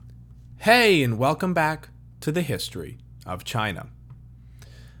Hey, and welcome back to the history of China.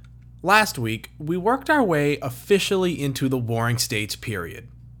 Last week, we worked our way officially into the Warring States period.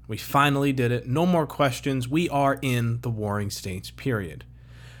 We finally did it. No more questions. We are in the Warring States period.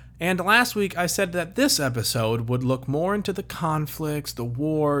 And last week, I said that this episode would look more into the conflicts, the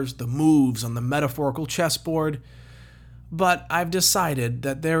wars, the moves on the metaphorical chessboard. But I've decided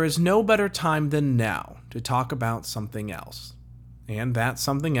that there is no better time than now to talk about something else. And that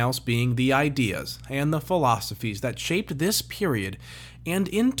something else being the ideas and the philosophies that shaped this period and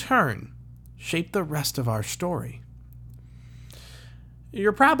in turn shaped the rest of our story.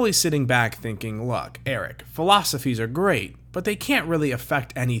 You're probably sitting back thinking, look, Eric, philosophies are great, but they can't really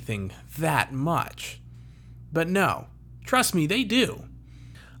affect anything that much. But no, trust me, they do.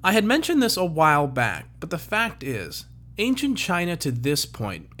 I had mentioned this a while back, but the fact is, ancient China to this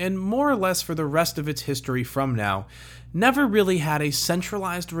point, and more or less for the rest of its history from now, never really had a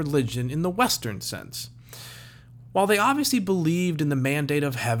centralized religion in the Western sense. While they obviously believed in the mandate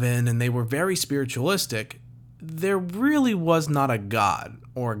of heaven and they were very spiritualistic, there really was not a god,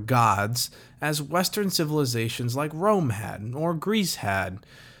 or gods, as Western civilizations like Rome had, or Greece had.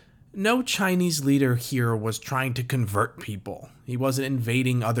 No Chinese leader here was trying to convert people. He wasn't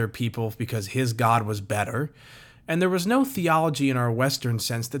invading other people because his god was better. And there was no theology in our Western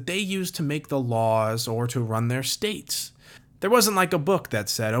sense that they used to make the laws or to run their states. There wasn't like a book that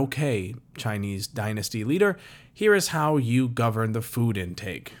said, okay, Chinese dynasty leader, here is how you govern the food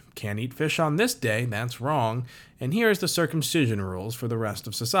intake. Can't eat fish on this day, that's wrong, and here's the circumcision rules for the rest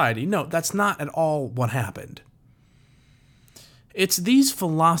of society. No, that's not at all what happened. It's these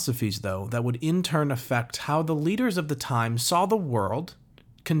philosophies, though, that would in turn affect how the leaders of the time saw the world,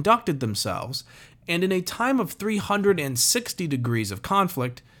 conducted themselves, and in a time of 360 degrees of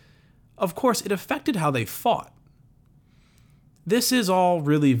conflict, of course, it affected how they fought. This is all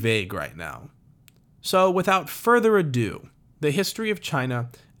really vague right now. So, without further ado, the History of China,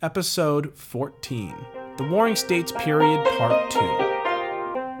 Episode 14, The Warring States Period, Part 2,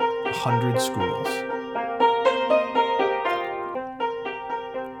 100 Schools.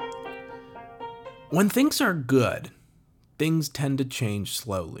 When things are good, things tend to change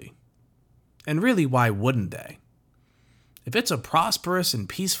slowly. And really, why wouldn't they? If it's a prosperous and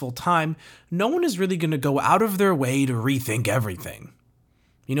peaceful time, no one is really going to go out of their way to rethink everything.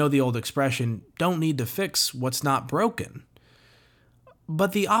 You know the old expression, don't need to fix what's not broken.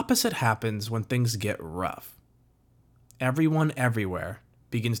 But the opposite happens when things get rough. Everyone everywhere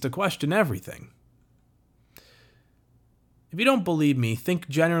begins to question everything. If you don't believe me, think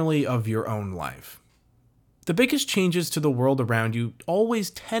generally of your own life. The biggest changes to the world around you always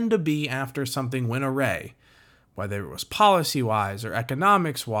tend to be after something went awry, whether it was policy-wise or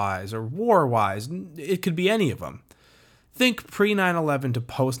economics-wise or war-wise. It could be any of them. Think pre-9/11 to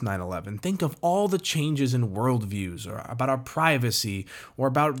post-9/11. Think of all the changes in worldviews or about our privacy or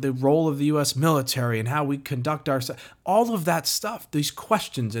about the role of the U.S. military and how we conduct ourselves. All of that stuff, these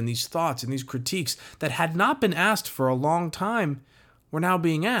questions and these thoughts and these critiques that had not been asked for a long time were now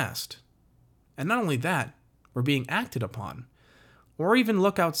being asked. And not only that, were being acted upon. Or even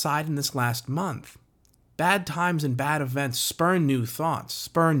look outside in this last month. Bad times and bad events spur new thoughts,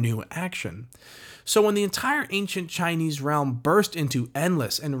 spur new action. So when the entire ancient Chinese realm burst into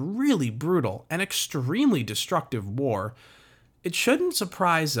endless and really brutal and extremely destructive war, it shouldn't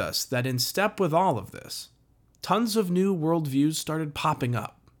surprise us that in step with all of this, tons of new worldviews started popping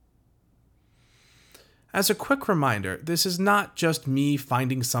up. As a quick reminder, this is not just me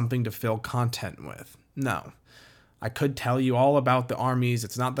finding something to fill content with. No. I could tell you all about the armies,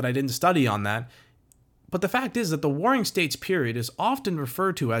 it's not that I didn't study on that, but the fact is that the Warring States period is often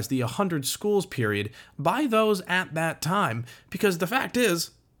referred to as the 100 Schools period by those at that time, because the fact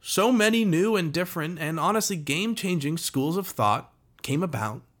is, so many new and different and honestly game-changing schools of thought came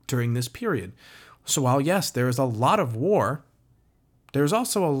about during this period. So while yes, there is a lot of war, there's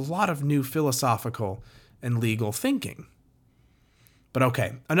also a lot of new philosophical and legal thinking. But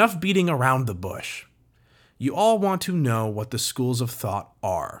okay, enough beating around the bush. You all want to know what the schools of thought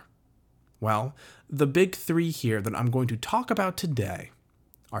are. Well, the big three here that I'm going to talk about today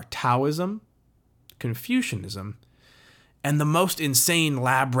are Taoism, Confucianism, and the most insane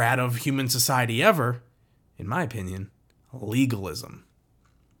lab rat of human society ever, in my opinion, legalism.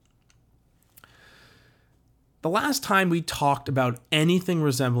 The last time we talked about anything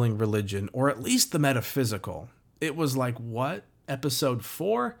resembling religion, or at least the metaphysical, it was like, what? Episode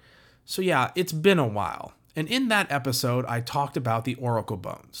 4? So yeah, it's been a while. And in that episode, I talked about the oracle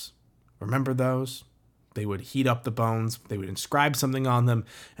bones. Remember those? They would heat up the bones, they would inscribe something on them,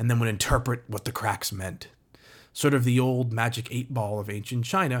 and then would interpret what the cracks meant. Sort of the old magic 8 ball of ancient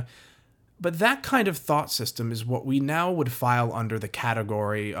China. But that kind of thought system is what we now would file under the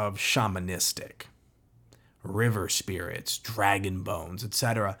category of shamanistic. River spirits, dragon bones,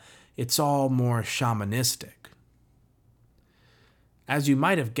 etc. It's all more shamanistic. As you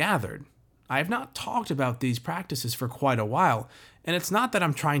might have gathered, I have not talked about these practices for quite a while, and it's not that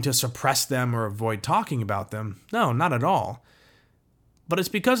I'm trying to suppress them or avoid talking about them. No, not at all. But it's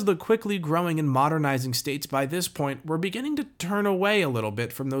because of the quickly growing and modernizing states by this point, we're beginning to turn away a little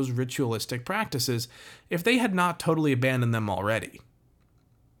bit from those ritualistic practices if they had not totally abandoned them already.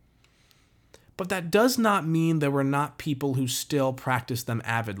 But that does not mean there were not people who still practice them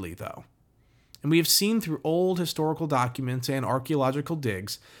avidly, though. And we have seen through old historical documents and archaeological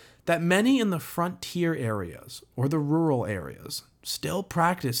digs that many in the frontier areas or the rural areas still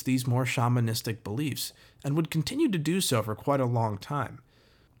practice these more shamanistic beliefs and would continue to do so for quite a long time.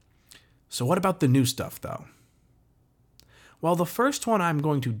 So what about the new stuff, though? Well, the first one I'm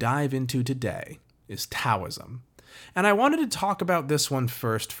going to dive into today is Taoism. And I wanted to talk about this one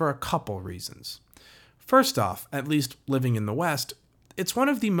first for a couple reasons. First off, at least living in the West, it's one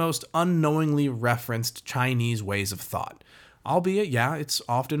of the most unknowingly referenced Chinese ways of thought. Albeit, yeah, it's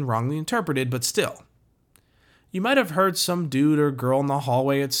often wrongly interpreted, but still. You might have heard some dude or girl in the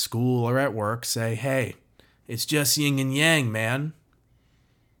hallway at school or at work say, "Hey, it's just yin and yang, man."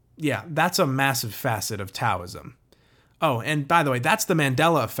 Yeah, that's a massive facet of Taoism. Oh, and by the way, that's the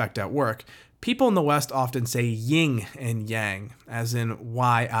Mandela effect at work. People in the West often say yin and yang, as in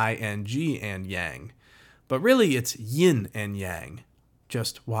Y-I-N-G and yang. But really, it's yin and yang,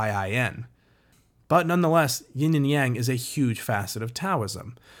 just Y-I-N. But nonetheless, yin and yang is a huge facet of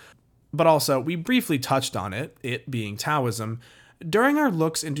Taoism. But also, we briefly touched on it being Taoism, during our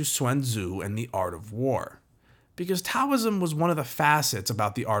looks into Sun Tzu and the art of war. Because Taoism was one of the facets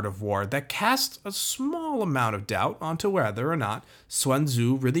about the art of war that cast a small amount of doubt onto whether or not Sun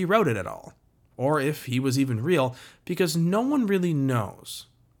Tzu really wrote it at all, or if he was even real, because no one really knows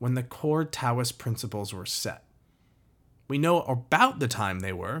when the core Taoist principles were set. We know about the time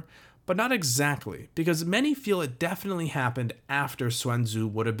they were, but not exactly, because many feel it definitely happened after Sun Tzu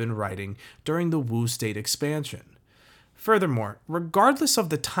would have been writing during the Wu state expansion. Furthermore, regardless of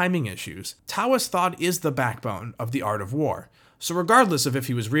the timing issues, Taoist thought is the backbone of the art of war. So regardless of if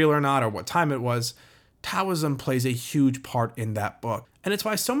he was real or not or what time it was, Taoism plays a huge part in that book. And it's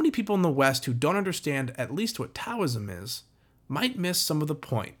why so many people in the West who don't understand at least what Taoism is, might miss some of the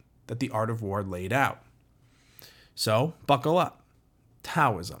point that the art of war laid out. So, buckle up.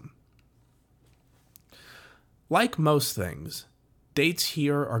 Taoism. Like most things, dates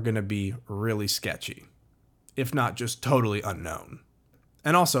here are going to be really sketchy, if not just totally unknown.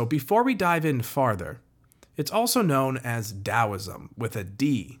 And also, before we dive in farther, it's also known as Daoism with a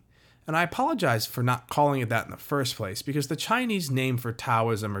D. And I apologize for not calling it that in the first place, because the Chinese name for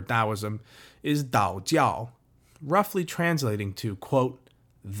Taoism or Daoism is Daojiao, roughly translating to, quote,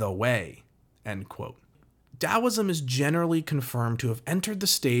 the way, end quote. Daoism is generally confirmed to have entered the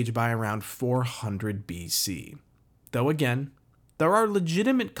stage by around 400 BC. Though again, there are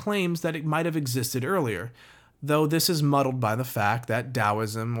legitimate claims that it might have existed earlier, though this is muddled by the fact that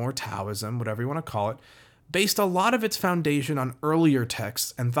Daoism or Taoism, whatever you want to call it, based a lot of its foundation on earlier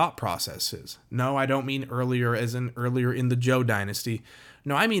texts and thought processes. No, I don't mean earlier as in earlier in the Zhou dynasty.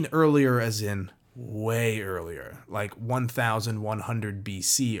 No, I mean earlier as in way earlier, like 1100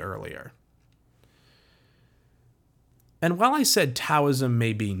 BC earlier. And while I said Taoism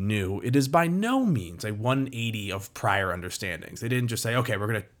may be new, it is by no means a 180 of prior understandings. They didn't just say, okay, we're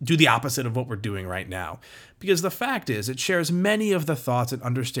going to do the opposite of what we're doing right now. Because the fact is, it shares many of the thoughts and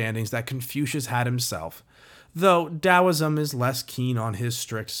understandings that Confucius had himself, though Daoism is less keen on his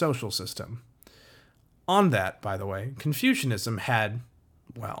strict social system. On that, by the way, Confucianism had,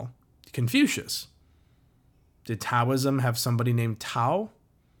 well, Confucius. Did Taoism have somebody named Tao?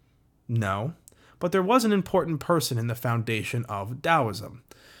 No. But there was an important person in the foundation of Daoism.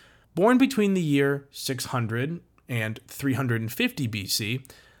 Born between the year 600 and 350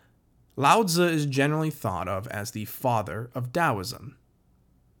 BC, Lao Tzu is generally thought of as the father of Daoism.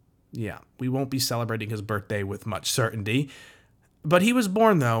 Yeah, we won't be celebrating his birthday with much certainty, but he was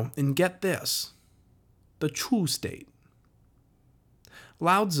born, though, in, get this, the Chu state.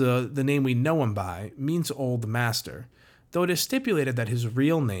 Lao Tzu, the name we know him by, means old master, though it is stipulated that his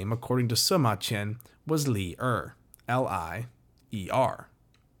real name, according to Sima Qian, was Li-Er, L-I-E-R.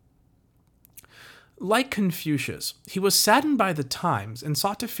 Like Confucius, he was saddened by the times and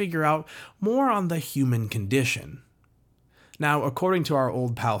sought to figure out more on the human condition. Now, according to our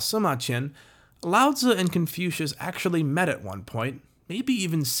old pal Sima Qian, Lao Tzu and Confucius actually met at one point, maybe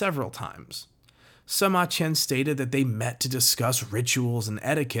even several times. Sima Qian stated that they met to discuss rituals and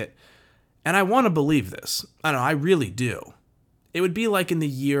etiquette, And I want to believe this. I know, I really do. It would be like in the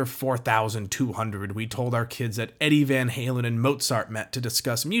year 4200 we told our kids that Eddie Van Halen and Mozart met to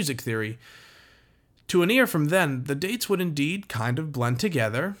discuss music theory. To an ear from then, the dates would indeed kind of blend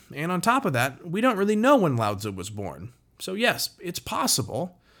together, and on top of that, we don't really know when Lao Tzu was born. So yes, it's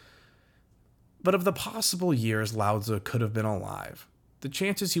possible. But of the possible years Lao Tzu could have been alive, the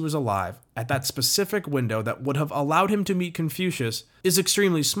chances he was alive at that specific window that would have allowed him to meet Confucius is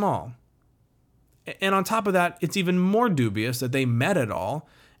extremely small. And on top of that, it's even more dubious that they met at all,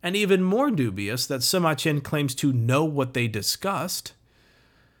 and even more dubious that Sima Qian claims to know what they discussed.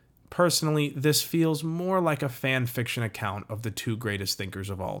 Personally, this feels more like a fan fiction account of the two greatest thinkers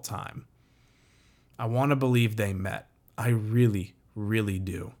of all time. I want to believe they met. I really, really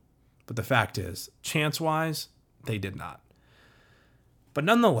do. But the fact is, chance-wise, they did not. But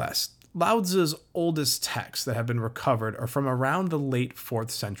nonetheless, Lao Tzu's oldest texts that have been recovered are from around the late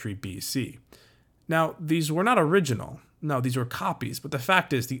 4th century BC. Now, these were not original. No, these were copies. But the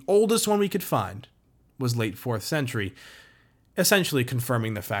fact is, the oldest one we could find was late 4th century, essentially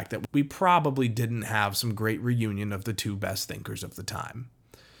confirming the fact that we probably didn't have some great reunion of the two best thinkers of the time.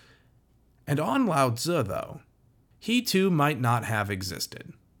 And on Lao Tzu, though, he too might not have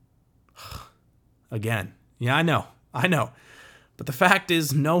existed. Again, yeah, I know. But the fact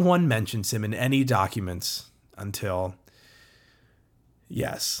is, no one mentions him in any documents until,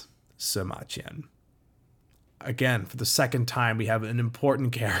 yes, Sima Qian. Again, for the second time, we have an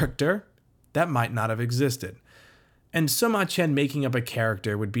important character that might not have existed. And Sima Qian making up a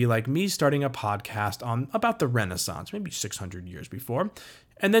character would be like me starting a podcast on about the Renaissance, maybe 600 years before,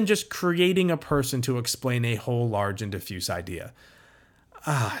 and then just creating a person to explain a whole large and diffuse idea.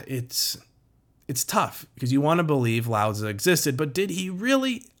 It's tough, because you want to believe Lao Tzu existed, but did he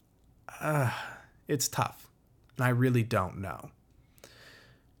really? It's tough, and I really don't know.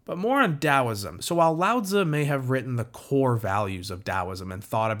 But more on Daoism. So while Lao Tzu may have written the core values of Daoism and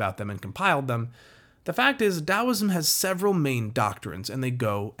thought about them and compiled them, the fact is Daoism has several main doctrines, and they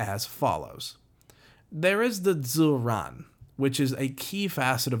go as follows. There is the Ziran, which is a key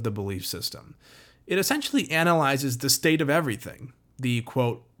facet of the belief system. It essentially analyzes the state of everything, the,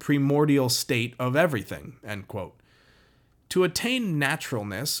 quote, primordial state of everything, end quote. To attain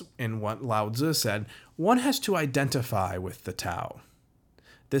naturalness, in what Lao Tzu said, one has to identify with the Tao.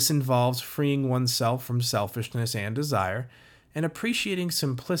 This involves freeing oneself from selfishness and desire, and appreciating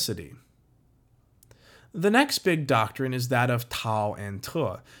simplicity. The next big doctrine is that of Tao and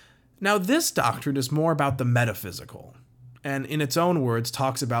Te. Now, this doctrine is more about the metaphysical, and in its own words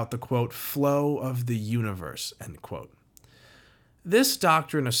talks about the, quote, flow of the universe, end quote. This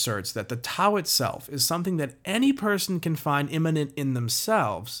doctrine asserts that the Tao itself is something that any person can find immanent in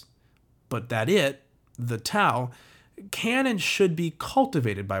themselves, but that it, the Tao, can and should be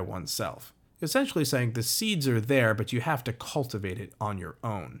cultivated by oneself. Essentially saying the seeds are there, but you have to cultivate it on your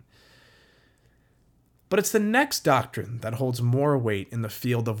own. But it's the next doctrine that holds more weight in the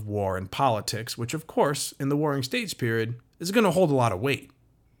field of war and politics, which of course, in the Warring States period, is going to hold a lot of weight.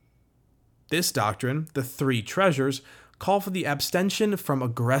 This doctrine, the three treasures, call for the abstention from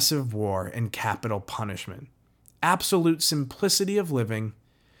aggressive war and capital punishment, absolute simplicity of living,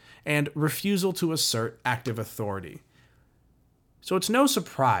 and refusal to assert active authority. So it's no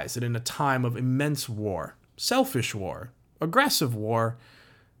surprise that in a time of immense war, selfish war, aggressive war,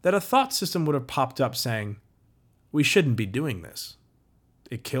 that a thought system would have popped up saying, we shouldn't be doing this.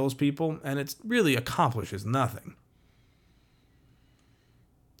 It kills people, and it really accomplishes nothing.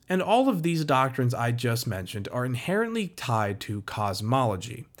 And all of these doctrines I just mentioned are inherently tied to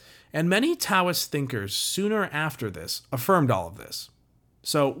cosmology, and many Taoist thinkers sooner after this affirmed all of this.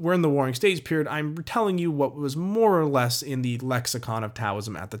 So we're in the Warring States period. I'm telling you what was more or less in the lexicon of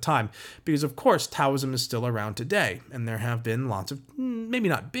Taoism at the time, because of course Taoism is still around today, and there have been lots of, maybe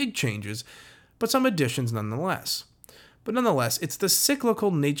not big changes, but some additions nonetheless. But nonetheless, it's the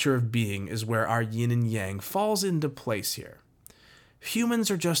cyclical nature of being is where our yin and yang falls into place here. Humans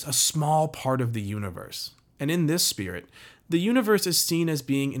are just a small part of the universe, and in this spirit, the universe is seen as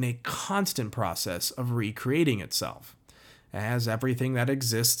being in a constant process of recreating itself, as everything that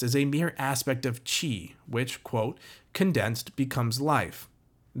exists is a mere aspect of qi, which, quote, condensed becomes life.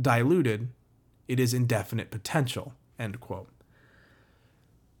 Diluted, it is indefinite potential, end quote.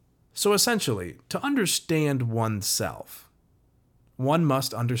 So essentially, to understand oneself, one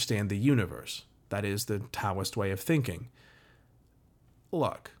must understand the universe. That is the Taoist way of thinking.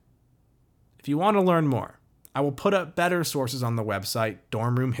 Look, if you want to learn more, I will put up better sources on the website,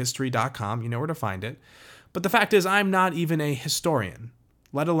 dormroomhistory.com, you know where to find it. But the fact is, I'm not even a historian,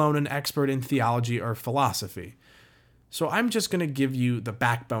 let alone an expert in theology or philosophy. So I'm just going to give you the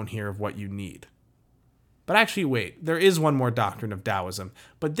backbone here of what you need. But actually, wait, there is one more doctrine of Daoism,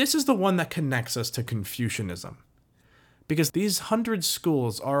 but this is the one that connects us to Confucianism. Because these 100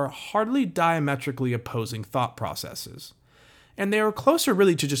 schools are hardly diametrically opposing thought processes. And they are closer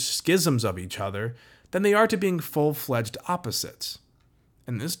really to just schisms of each other than they are to being full-fledged opposites.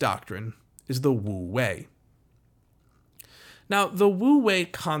 And this doctrine is the Wu Wei. Now, the Wu Wei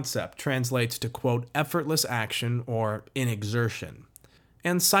concept translates to, quote, effortless action or inexertion.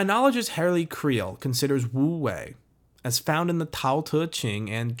 And sinologist Harley Creel considers Wu Wei, as found in the Tao Te Ching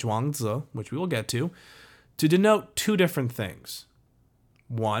and Zhuangzi, which we will get to denote two different things.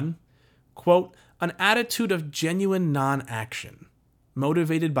 One, quote, an attitude of genuine non-action,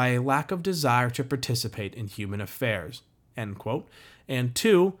 motivated by a lack of desire to participate in human affairs, end quote. And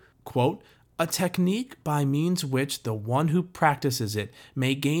two, quote, a technique by means which the one who practices it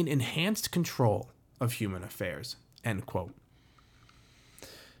may gain enhanced control of human affairs, end quote.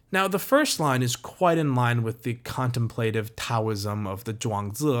 Now, the first line is quite in line with the contemplative Taoism of the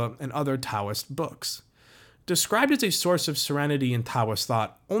Zhuangzi and other Taoist books. Described as a source of serenity in Taoist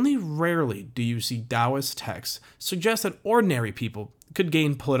thought, only rarely do you see Taoist texts suggest that ordinary people could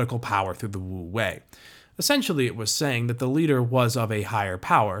gain political power through the Wu Wei. Essentially, it was saying that the leader was of a higher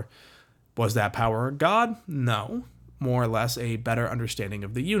power. Was that power a god? No. More or less a better understanding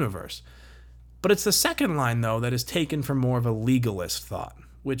of the universe. But it's the second line, though, that is taken from more of a legalist thought,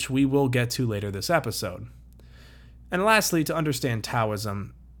 which we will get to later this episode. And lastly, to understand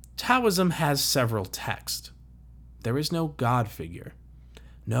Taoism, Taoism has several texts. There is no God figure,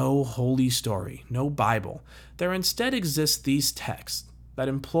 no holy story, no Bible. There instead exist these texts that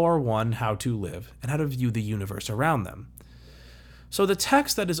implore one how to live and how to view the universe around them. So the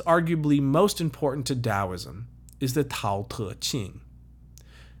text that is arguably most important to Taoism is the Tao Te Ching.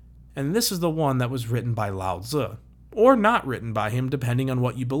 And this is the one that was written by Lao Tzu, or not written by him depending on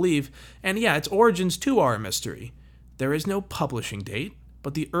what you believe, and yeah, its origins too are a mystery. There is no publishing date,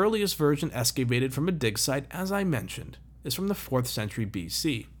 but the earliest version excavated from a dig site, as I mentioned, is from the 4th century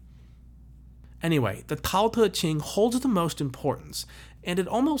BC. Anyway, the Tao Te Ching holds the most importance, and it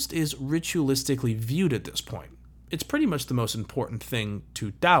almost is ritualistically viewed at this point. It's pretty much the most important thing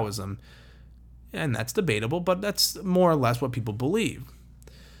to Taoism, and that's debatable, but that's more or less what people believe.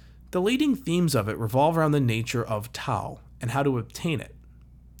 The leading themes of it revolve around the nature of Tao and how to obtain it.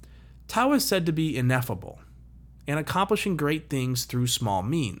 Tao is said to be ineffable, and accomplishing great things through small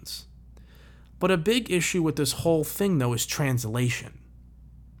means. But a big issue with this whole thing, though, is translation.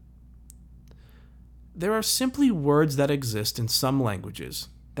 There are simply words that exist in some languages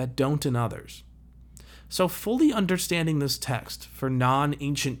that don't in others. So fully understanding this text for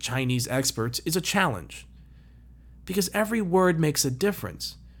non-ancient Chinese experts is a challenge, because every word makes a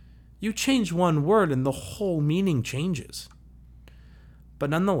difference. You change one word and the whole meaning changes.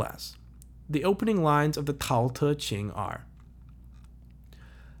 But nonetheless, the opening lines of the Tao Te Ching are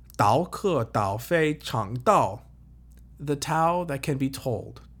Dao ke Dao fei chang Dao. The Tao that can be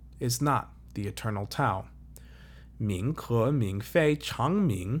told is not the eternal Tao. Ming ke Ming fei chang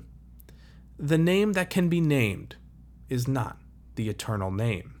Ming. The name that can be named is not the eternal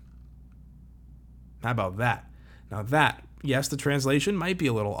name. How about that? Now that, yes, the translation might be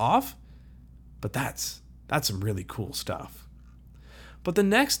a little off, but that's some really cool stuff. But the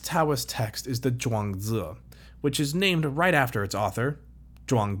next Taoist text is the Zhuangzi, which is named right after its author,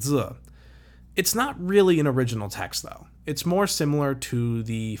 Zhuangzi. It's not really an original text, though. It's more similar to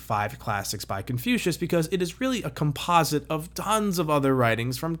the 5 classics by Confucius because it is really a composite of tons of other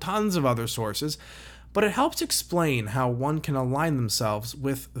writings from tons of other sources, but it helps explain how one can align themselves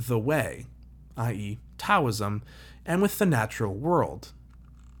with the way, i.e., Taoism, and with the natural world.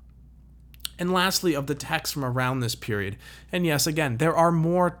 And lastly, of the texts from around this period, and yes, again, there are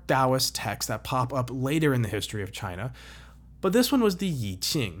more Taoist texts that pop up later in the history of China, but this one was the Yi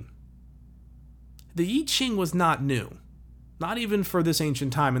Qing. The Yi Qing was not new, not even for this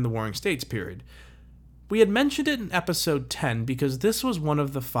ancient time in the Warring States period. We had mentioned it in episode 10 because this was one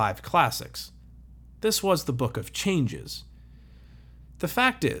of the 5 classics. This was the Book of Changes. The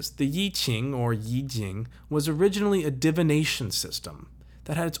fact is, the Yi Qing, or Yi Jing, was originally a divination system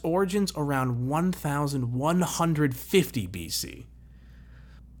that had its origins around 1150 BC.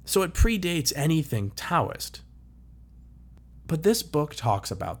 So it predates anything Taoist. But this book talks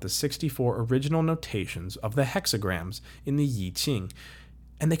about the 64 original notations of the hexagrams in the Yi Qing,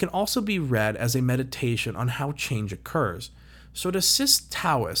 and they can also be read as a meditation on how change occurs. So it assists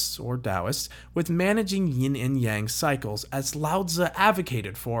Taoists or Taoists with managing yin and yang cycles as Lao Tzu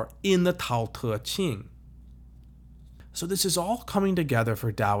advocated for in the Tao Te Ching. So this is all coming together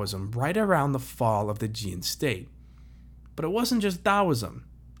for Taoism right around the fall of the Jin state. But it wasn't just Daoism,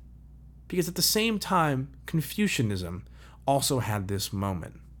 because at the same time, Confucianism also had this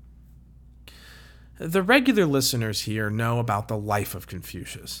moment. The regular listeners here know about the life of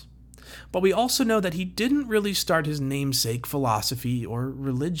Confucius, but we also know that he didn't really start his namesake philosophy, or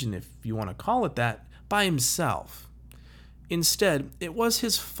religion if you want to call it that, by himself. Instead, it was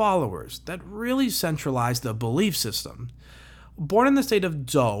his followers that really centralized the belief system. Born in the state of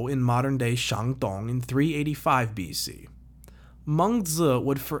Zhou in modern-day Shandong in 385 BC, Mengzi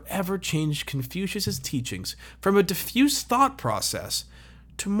would forever change Confucius's teachings from a diffuse thought process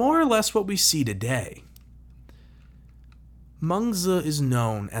to more or less what we see today. Mengzi is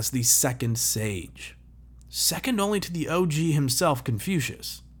known as the second sage, second only to the OG himself,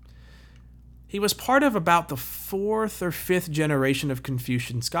 Confucius. He was part of about the 4th or 5th generation of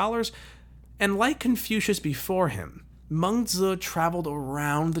Confucian scholars, and like Confucius before him, Mengzi traveled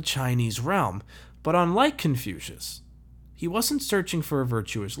around the Chinese realm, but unlike Confucius, he wasn't searching for a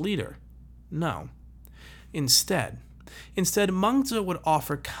virtuous leader. No. Instead, Mengzi would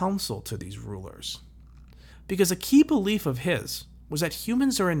offer counsel to these rulers. Because a key belief of his was that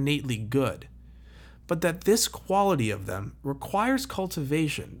humans are innately good, but that this quality of them requires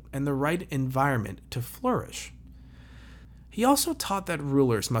cultivation and the right environment to flourish. He also taught that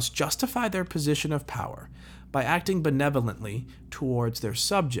rulers must justify their position of power by acting benevolently towards their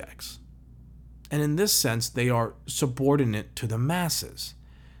subjects. And in this sense, they are subordinate to the masses.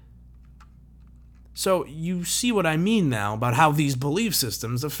 So you see what I mean now about how these belief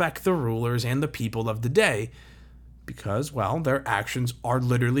systems affect the rulers and the people of the day, because, well, their actions are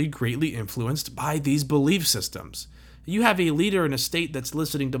literally greatly influenced by these belief systems. You have a leader in a state that's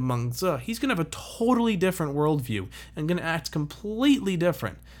listening to Mengzi, he's going to have a totally different worldview and going to act completely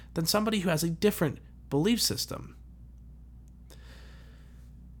different than somebody who has a different belief system.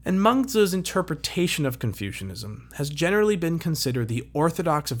 And Mengzi's interpretation of Confucianism has generally been considered the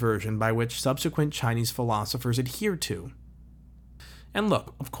orthodox version by which subsequent Chinese philosophers adhere to. And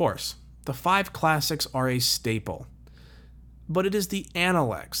look, of course, the 5 classics are a staple, but it is the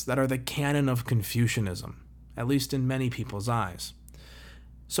Analects that are the canon of Confucianism, at least in many people's eyes.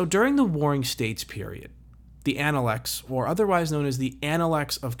 So during the Warring States period, the Analects, or otherwise known as the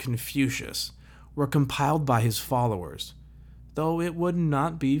Analects of Confucius, were compiled by his followers, though it would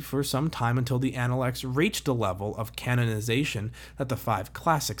not be for some time until the Analects reached a level of canonization that the 5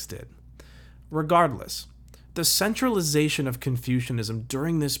 classics did. Regardless, the centralization of Confucianism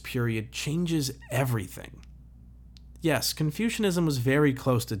during this period changes everything. Yes, Confucianism was very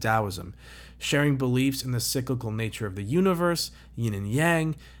close to Daoism, sharing beliefs in the cyclical nature of the universe, yin and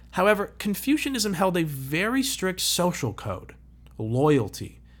yang. However, Confucianism held a very strict social code.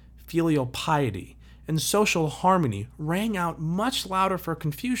 Loyalty, filial piety, and social harmony rang out much louder for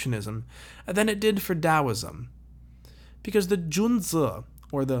Confucianism than it did for Daoism. Because the Junzi,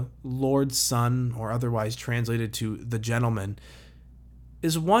 or the Lord's Son, or otherwise translated to the gentleman,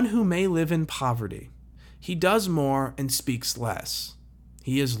 is one who may live in poverty. He does more and speaks less.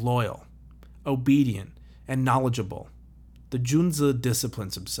 He is loyal, obedient, and knowledgeable. The Junzi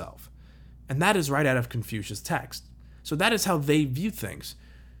disciplines himself. And that is right out of Confucius' text. So that is how they view things.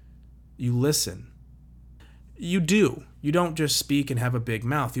 You listen. You do. You don't just speak and have a big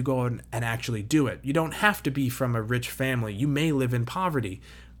mouth. You go and actually do it. You don't have to be from a rich family. You may live in poverty.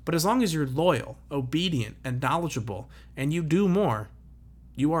 But as long as you're loyal, obedient, and knowledgeable, and you do more,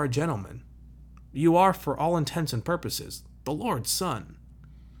 you are a gentleman. You are, for all intents and purposes, the Lord's son.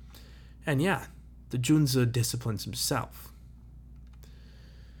 And yeah, the Junzi disciplines himself.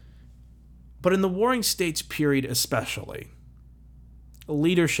 But in the Warring States period especially,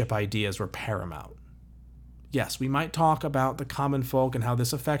 leadership ideas were paramount. Yes, we might talk about the common folk and how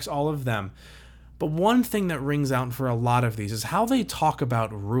this affects all of them, but one thing that rings out for a lot of these is how they talk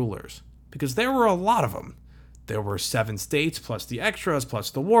about rulers, because there were a lot of them. There were 7 states, plus the extras,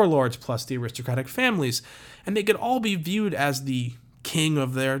 plus the warlords, plus the aristocratic families, and they could all be viewed as the king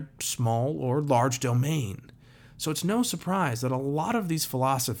of their small or large domain. So it's no surprise that a lot of these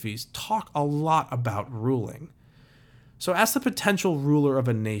philosophies talk a lot about ruling. So as the potential ruler of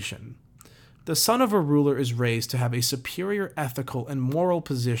a nation, the son of a ruler is raised to have a superior ethical and moral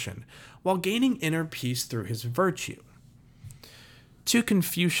position while gaining inner peace through his virtue. To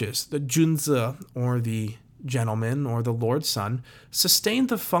Confucius, the Junzi, or the gentleman, or the Lord's son, sustained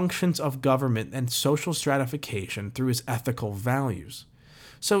the functions of government and social stratification through his ethical values.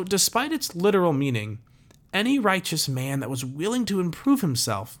 So despite its literal meaning, any righteous man that was willing to improve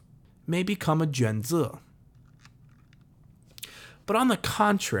himself may become a Juanzi. But on the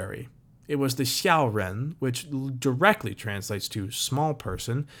contrary, It was the xiaoren, which directly translates to small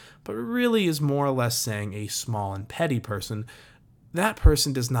person, but really is more or less saying a small and petty person. That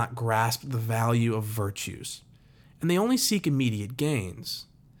person does not grasp the value of virtues, and they only seek immediate gains.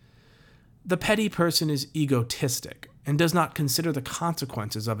 The petty person is egotistic and does not consider the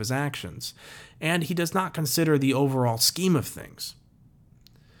consequences of his actions, and he does not consider the overall scheme of things.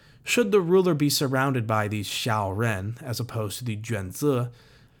 Should the ruler be surrounded by these xiaoren, as opposed to the juanzi,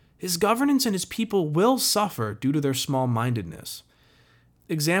 his governance and his people will suffer due to their small-mindedness.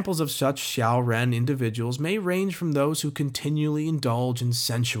 Examples of such xiaoren individuals may range from those who continually indulge in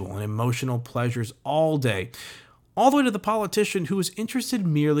sensual and emotional pleasures all day, all the way to the politician who is interested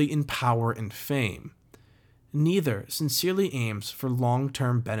merely in power and fame. Neither sincerely aims for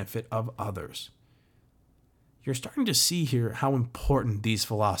long-term benefit of others. You're starting to see here how important these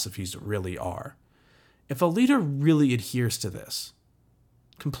philosophies really are. If a leader really adheres to this,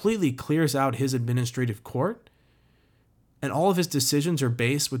 completely clears out his administrative court, and all of his decisions are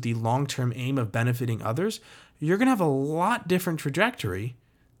based with the long-term aim of benefiting others, you're going to have a lot different trajectory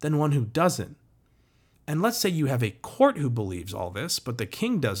than one who doesn't. And let's say you have a court who believes all this, but the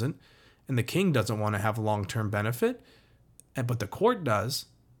king doesn't, and the king doesn't want to have long-term benefit, but the court does,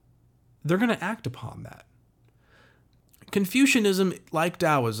 they're going to act upon that. Confucianism, like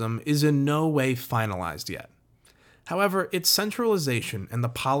Daoism, is in no way finalized yet. However, its centralization and the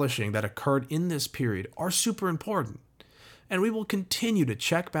polishing that occurred in this period are super important, and we will continue to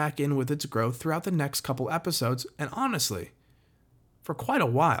check back in with its growth throughout the next couple episodes, and honestly, for quite a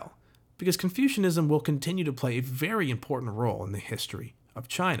while, because Confucianism will continue to play a very important role in the history of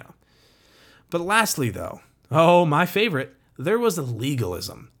China. But lastly, though, my favorite, there was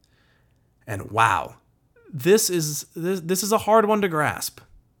legalism. And wow, this is a hard one to grasp.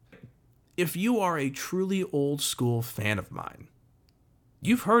 If you are a truly old school fan of mine,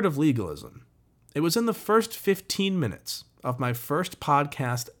 you've heard of legalism. It was in the first 15 minutes of my first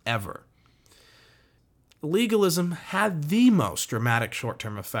podcast ever. Legalism had the most dramatic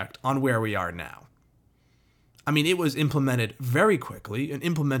short-term effect on where we are now. I mean, it was implemented very quickly and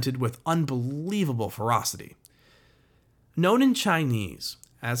implemented with unbelievable ferocity. Known in Chinese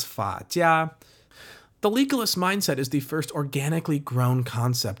as fa jia, the legalist mindset is the first organically grown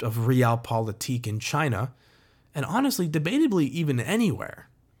concept of realpolitik in China, and honestly, debatably even anywhere.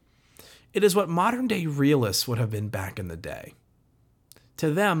 It is what modern-day realists would have been back in the day. To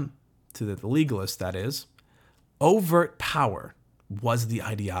them, to the legalists that is, overt power was the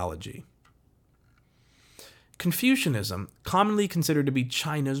ideology. Confucianism, commonly considered to be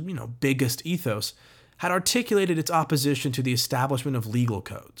China's, biggest ethos, had articulated its opposition to the establishment of legal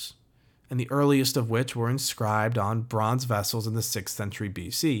codes, and the earliest of which were inscribed on bronze vessels in the 6th century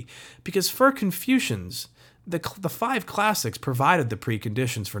BC, because for Confucians, the 5 classics provided the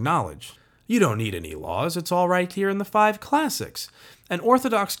preconditions for knowledge. You don't need any laws, it's all right here in the 5 classics. And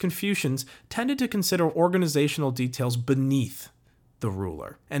orthodox Confucians tended to consider organizational details beneath the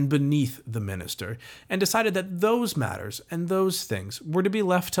ruler and beneath the minister, and decided that those matters and those things were to be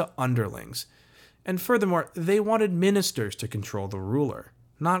left to underlings. And furthermore, they wanted ministers to control the ruler,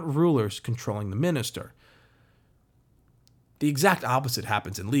 not rulers controlling the minister. The exact opposite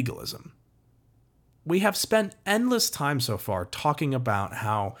happens in legalism. We have spent endless time so far talking about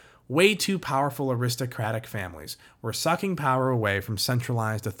how way too powerful aristocratic families were sucking power away from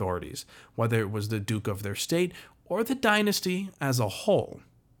centralized authorities, whether it was the duke of their state or the dynasty as a whole.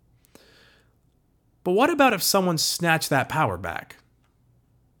 But what about if someone snatched that power back?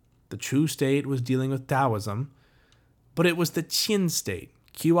 The Chu state was dealing with Taoism, but it was the Qin state,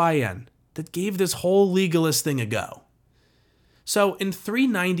 Qin, that gave this whole legalist thing a go. So in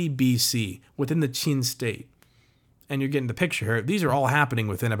 390 BC, within the Qin state, and you're getting the picture here, these are all happening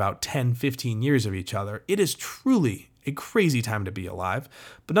within about 10-15 years of each other. It is truly a crazy time to be alive,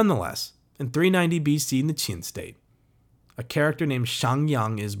 but nonetheless, in 390 BC in the Qin state, a character named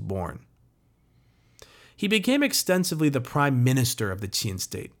Shangyang is born. He became extensively the prime minister of the Qin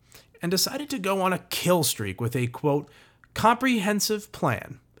state, and decided to go on a kill streak with a, quote, comprehensive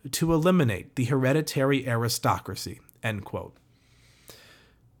plan to eliminate the hereditary aristocracy, end quote.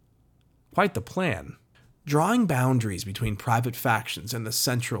 Quite the plan. Drawing boundaries between private factions and the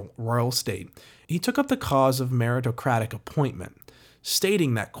central royal state, he took up the cause of meritocratic appointment,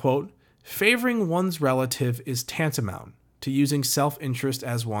 stating that, quote, favoring one's relative is tantamount to using self-interest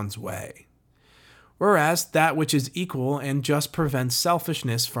as one's way, whereas that which is equal and just prevents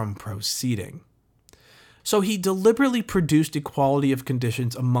selfishness from proceeding. So he deliberately produced equality of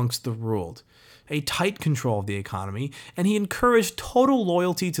conditions amongst the ruled, a tight control of the economy, and he encouraged total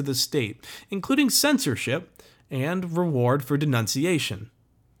loyalty to the state, including censorship and reward for denunciation.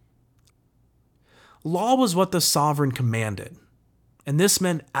 Law was what the sovereign commanded, and this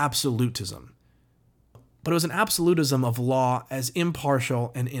meant absolutism. But it was an absolutism of law as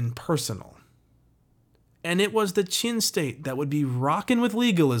impartial and impersonal. And it was the Qin state that would be rocking with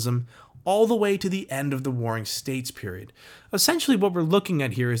legalism all the way to the end of the Warring States period. Essentially, what we're looking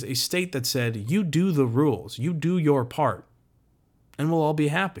at here is a state that said, you do the rules, you do your part, and we'll all be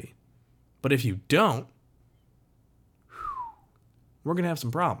happy. But if you don't, we're going to have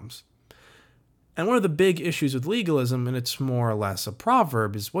some problems. And one of the big issues with legalism, and it's more or less a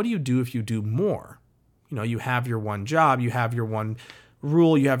proverb, is what do you do if you do more? You have your one job, you have your one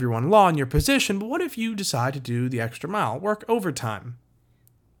rule, you have your one law in your position, but what if you decide to do the extra mile, work overtime?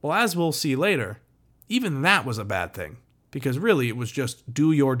 Well, as we'll see later, even that was a bad thing, because really it was just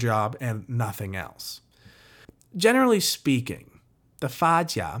do your job and nothing else. Generally speaking, the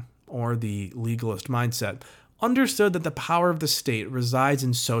Fajia, or the legalist mindset, understood that the power of the state resides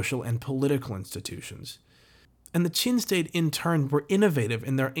in social and political institutions. And the Qin state, in turn, were innovative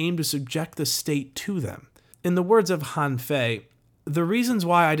in their aim to subject the state to them. In the words of Han Fei, the reasons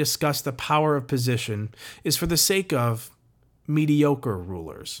why I discuss the power of position is for the sake of mediocre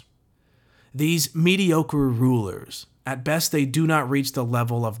rulers. These mediocre rulers, at best they do not reach the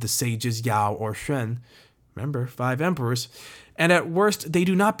level of the sages Yao or Shen, remember, 5 emperors, and at worst they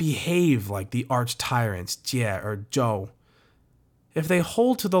do not behave like the arch-tyrants Jie or Zhou. If they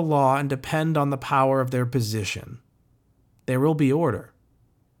hold to the law and depend on the power of their position, there will be order.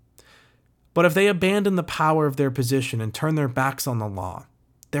 But if they abandon the power of their position and turn their backs on the law,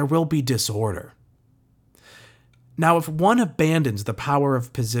 there will be disorder. Now, if one abandons the power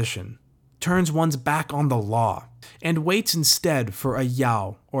of position, turns one's back on the law, and waits instead for a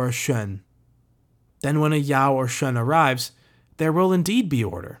Yao or a Shen, then when a Yao or Shen arrives, there will indeed be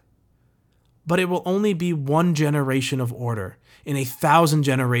order. But it will only be one generation of order in 1,000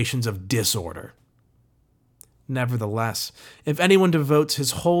 generations of disorder. Nevertheless, if anyone devotes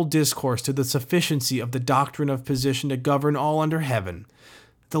his whole discourse to the sufficiency of the doctrine of position to govern all under heaven,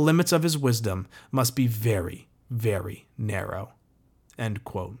 the limits of his wisdom must be very, very narrow. End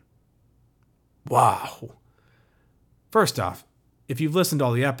quote. Wow. First off, if you've listened to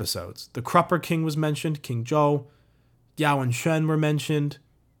all the episodes, the Crupper King was mentioned, King Zhou, Yao and Shen were mentioned.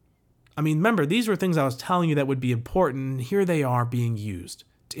 I mean, remember, these were things I was telling you that would be important, and here they are being used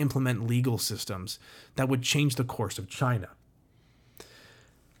to implement legal systems that would change the course of China.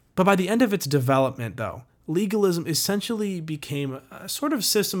 But by the end of its development, though, legalism essentially became a sort of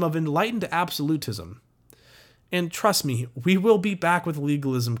system of enlightened absolutism. And trust me, we will be back with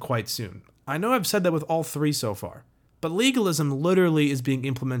legalism quite soon. I know I've said that with all 3 so far, but legalism literally is being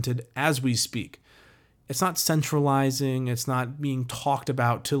implemented as we speak. It's not centralizing, it's not being talked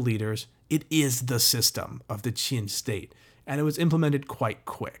about to leaders. It is the system of the Qin state, and it was implemented quite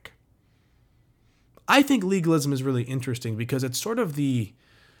quick. I think legalism is really interesting because it's sort of the,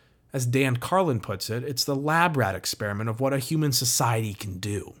 as Dan Carlin puts it, it's the lab rat experiment of what a human society can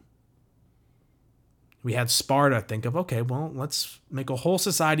do. We had Sparta think of, okay, well, let's make a whole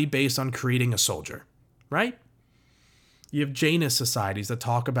society based on creating a soldier, right? You have Jainist societies that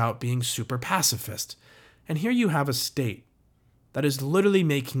talk about being super pacifist. And here you have a state that is literally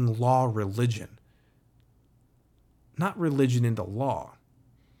making law religion. Not religion into law.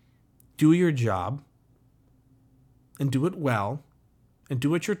 Do your job, and do it well, and do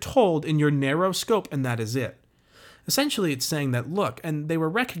what you're told in your narrow scope, and that is it. Essentially, it's saying that, look, and they were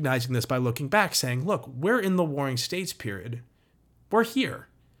recognizing this by looking back, saying, look, we're in the Warring States period. We're here.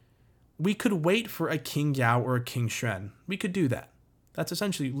 We could wait for a King Yao or a King Shen. We could do that. That's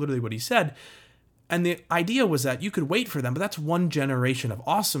essentially literally what he said. And the idea was that you could wait for them, but that's one generation of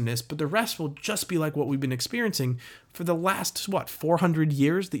awesomeness, but the rest will just be like what we've been experiencing for the last, 400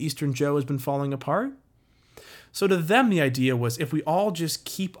 years the Eastern Zhou has been falling apart? So to them, the idea was if we all just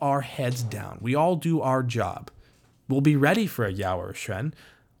keep our heads down, we all do our job, we'll be ready for a Yao or a Shen,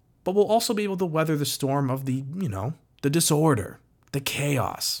 but we'll also be able to weather the storm of the disorder, the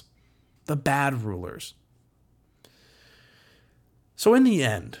chaos, the bad rulers. So in the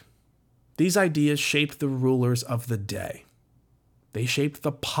end, these ideas shaped the rulers of the day. They shaped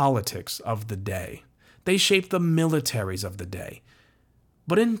the politics of the day. They shaped the militaries of the day.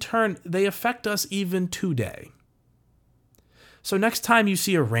 But in turn, they affect us even today. So next time you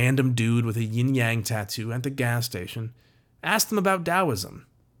see a random dude with a yin-yang tattoo at the gas station, ask them about Daoism.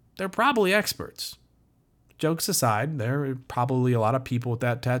 They're probably experts. Jokes aside, there are probably a lot of people with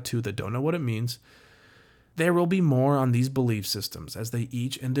that tattoo that don't know what it means. There will be more on these belief systems as they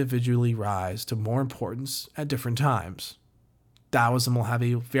each individually rise to more importance at different times. Daoism will have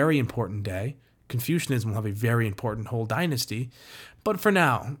a very important day. Confucianism will have a very important whole dynasty. But for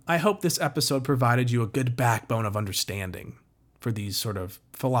now, I hope this episode provided you a good backbone of understanding for these sort of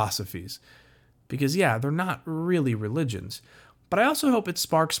philosophies. Because yeah, they're not really religions. But I also hope it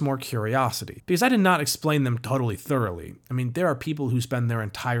sparks more curiosity, because I did not explain them totally thoroughly. I mean, there are people who spend their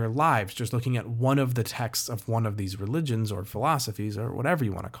entire lives just looking at one of the texts of one of these religions or philosophies or whatever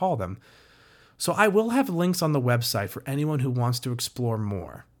you want to call them. So I will have links on the website for anyone who wants to explore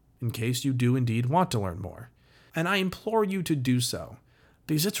more, in case you do indeed want to learn more. And I implore you to do so,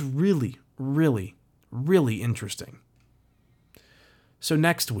 because it's really, really, really interesting. So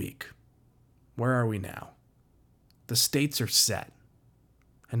next week, where are we now? The states are set.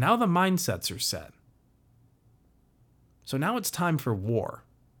 And now the mindsets are set. So now it's time for war.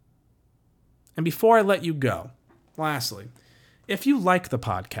 And before I let you go, lastly, if you like the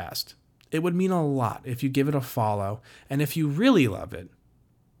podcast, it would mean a lot if you give it a follow. And if you really love it,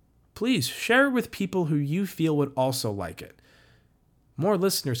 please share it with people who you feel would also like it. More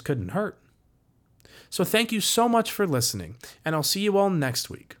listeners couldn't hurt. So thank you so much for listening, and I'll see you all next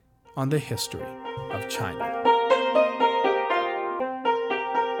week on the history of China.